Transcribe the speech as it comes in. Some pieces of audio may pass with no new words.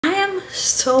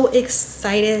so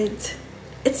excited.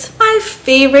 It's my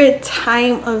favorite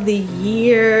time of the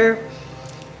year.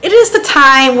 It is the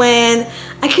time when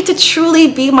I get to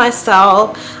truly be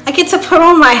myself. I get to put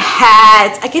on my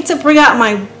hat. I get to bring out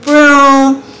my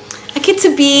broom. I get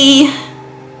to be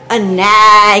a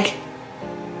nag.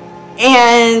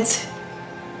 And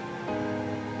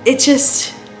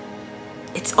it's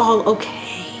all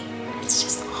okay. It's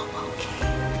just all okay.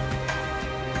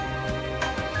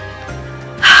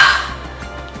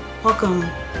 Welcome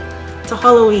to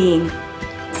Halloween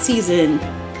season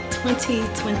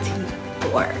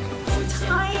 2024. It's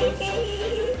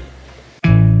tiny.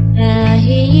 I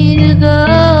hear you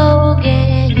go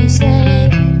again. You say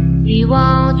you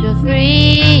want your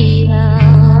freedom.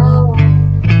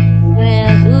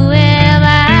 Well, who am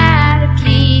I to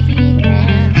keep you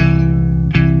down?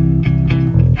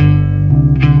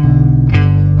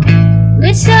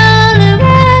 It's only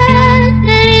right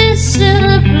that you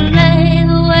should play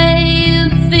the way you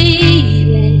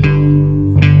feel it.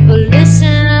 But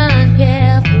listen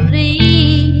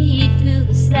carefully to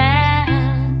the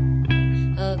sound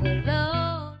of the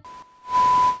Lord.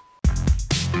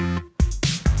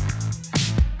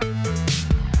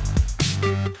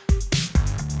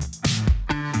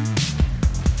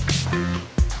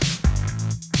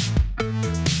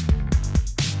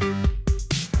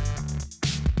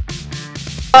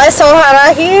 Oh, it's so hot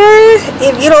out here.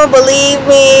 If you don't believe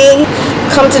me,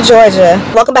 come to Georgia.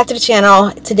 Welcome back to the channel.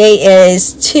 Today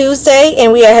is Tuesday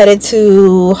and we are headed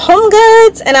to Home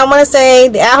Goods, and I want to say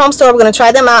the at-home store. We're going to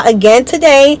try them out again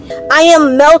today. I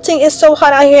am melting. It's so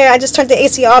hot out here. I just turned the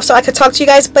AC off so I could talk to you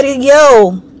guys, but yo,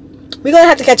 we're going to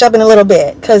have to catch up in a little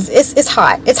bit because it's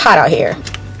hot. It's hot out here.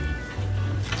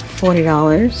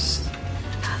 $40.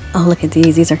 Oh, look at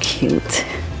these. These are cute.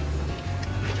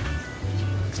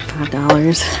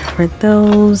 $5 for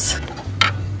those.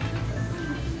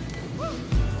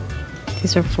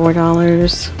 These are $4.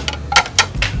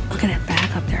 Look at that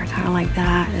bag up there. I kind of like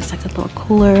that. It's like a little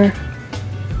cooler.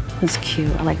 It's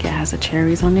cute. I like it. It has the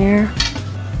cherries on there.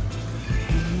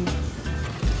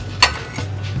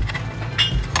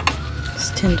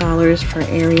 It's $10 for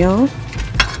Ariel.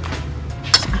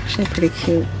 It's actually pretty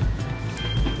cute.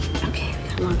 Okay, we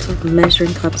got lots of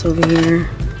measuring cups over here.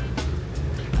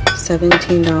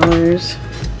 $17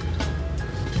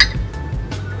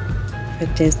 for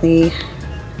Disney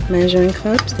measuring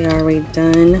cups. They are already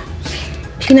done.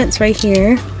 Peanuts right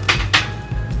here.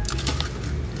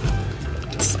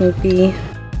 Snoopy.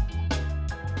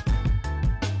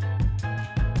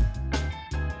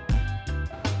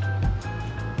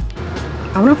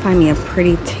 I want to find me a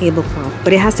pretty tablecloth,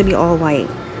 but it has to be all white.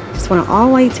 Just want an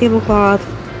all white tablecloth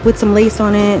with some lace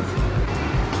on it.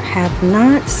 Have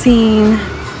not seen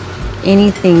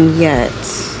anything yet.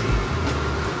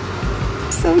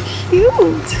 So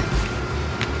cute.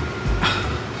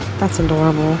 That's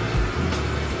adorable.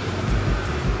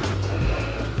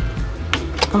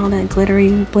 All that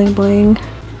glittery bling bling.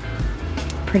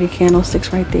 Pretty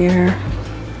candlesticks right there.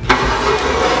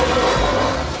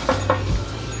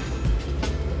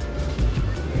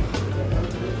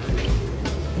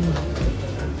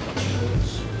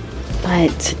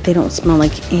 But they don't smell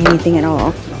like anything at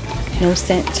all. No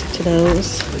scent to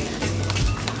those.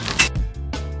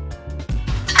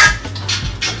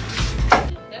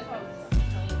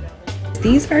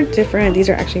 These are different. These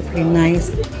are actually pretty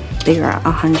nice. They are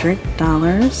 $100.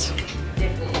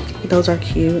 Those are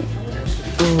cute.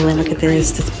 Oh, and look at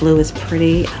this. This blue is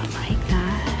pretty. I like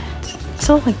that.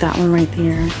 So like that one right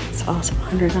there. It's also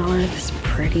 $100. It's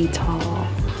pretty tall.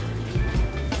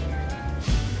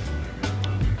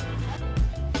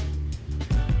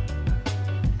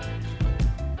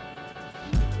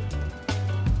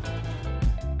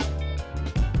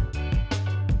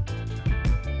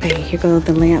 Okay, here go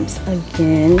the lamps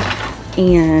again,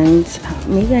 and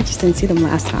maybe I just didn't see them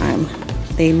last time.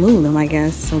 They moved them, I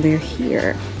guess, so they're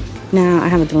here. Now I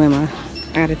have a dilemma.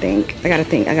 I gotta think, I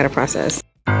gotta process.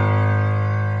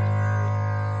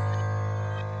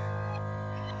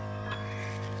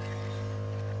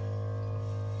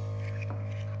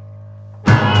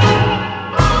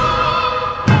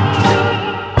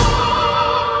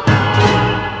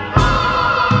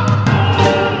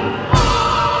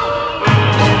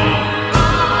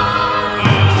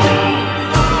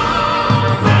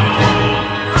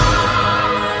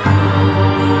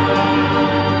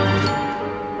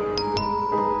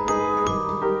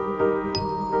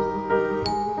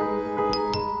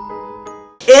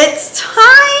 It's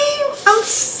time! I'm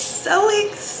so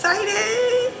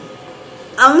excited.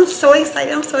 I'm so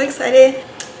excited. I'm so excited.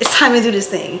 It's time to do this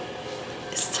thing.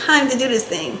 It's time to do this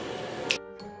thing.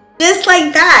 Just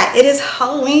like that, it is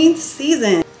Halloween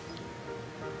season.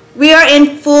 We are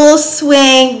in full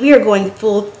swing. We are going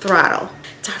full throttle.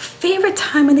 It's our favorite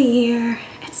time of the year.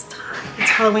 It's time. It's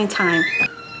Halloween time.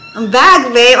 I'm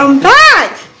back, babe. I'm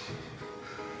back.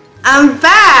 I'm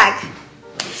back.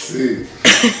 Let's see.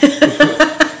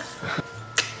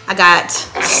 I got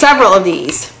several of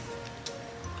these.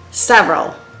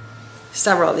 Several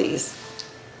of these.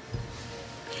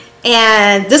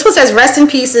 And this one says rest in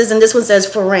pieces and this one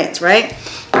says for rent, right?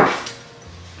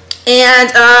 And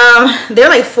they're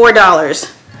like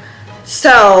 $4.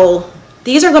 So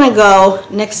these are gonna go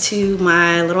next to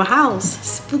my little house,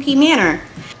 Spooky Manor.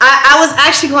 I was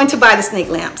actually going to buy the snake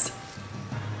lamps.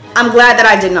 I'm glad that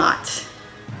I did not.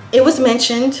 It was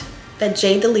mentioned that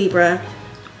Jade the Libra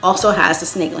also has the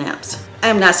snake lamps. I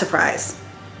am not surprised.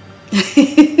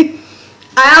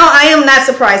 I am not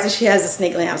surprised that she has the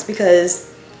snake lamps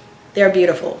because they're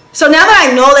beautiful. So now that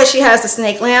I know that she has the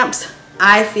snake lamps,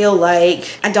 I feel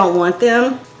like I don't want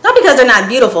them. Not because they're not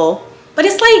beautiful, but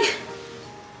it's like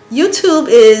YouTube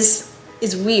is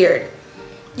weird.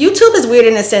 YouTube is weird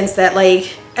in the sense that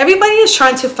like everybody is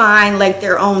trying to find like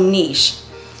their own niche.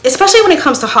 Especially when it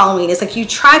comes to Halloween. It's like you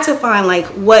try to find like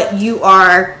what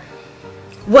your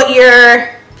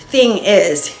thing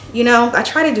is. You know, I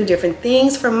try to do different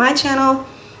things for my channel.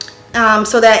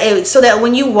 So that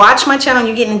when you watch my channel,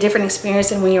 you're getting a different experience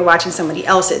than when you're watching somebody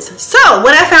else's. So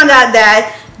when I found out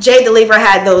that Jade the Libra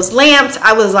had those lamps,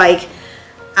 I was like,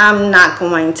 I'm not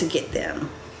going to get them.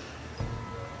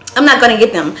 I'm not going to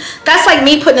get them. That's like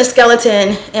me putting a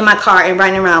skeleton in my car and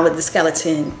riding around with the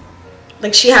skeleton.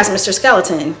 Like she has Mr.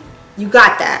 Skeleton. You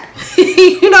got that.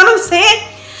 You know what I'm saying?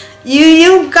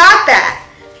 You got that.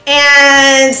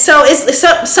 And so it's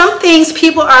some things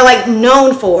people are like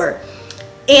known for.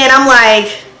 And I'm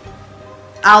like,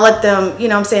 I'll let them, you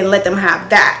know what I'm saying, let them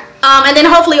have that. And then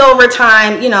hopefully over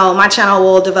time, you know, my channel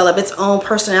will develop its own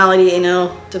personality and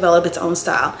it'll develop its own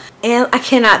style. And I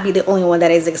cannot be the only one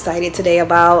that is excited today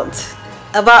about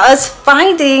us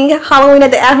finding Halloween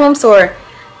at the at-home store.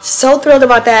 So thrilled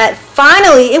about that.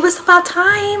 Finally, it was about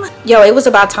time. Yo, it was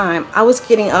about time. I was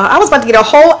about to get a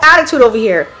whole attitude over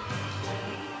here.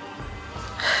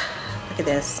 Look at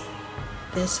this.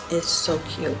 This is so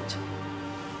cute.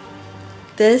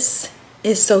 This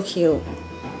is so cute.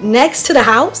 Next to the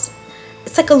house,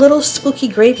 it's like a little spooky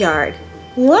graveyard.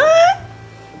 What?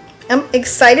 I'm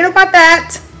excited about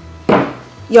that.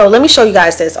 Yo, let me show you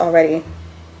guys this already.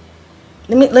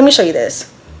 Let me show you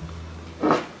this.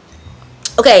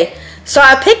 Okay, so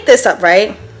I picked this up,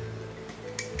 right?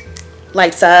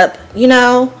 Lights up, you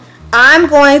know. I'm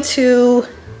going to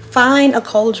find a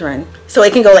cauldron so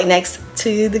it can go like next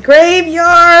to the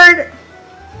graveyard.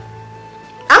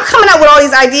 I'm coming up with all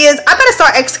these ideas. I gotta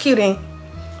start executing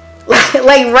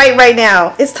like right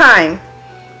now. It's time.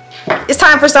 It's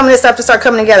time for some of this stuff to start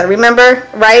coming together. Remember,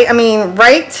 right? I mean,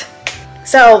 right?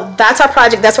 So that's our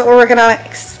project. That's what we're working on.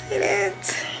 Excited.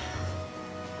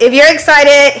 If you're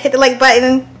excited, hit the like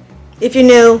button. If you're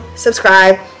new,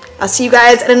 subscribe. I'll see you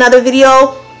guys in another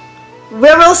video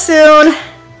real soon.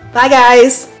 Bye,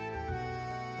 guys.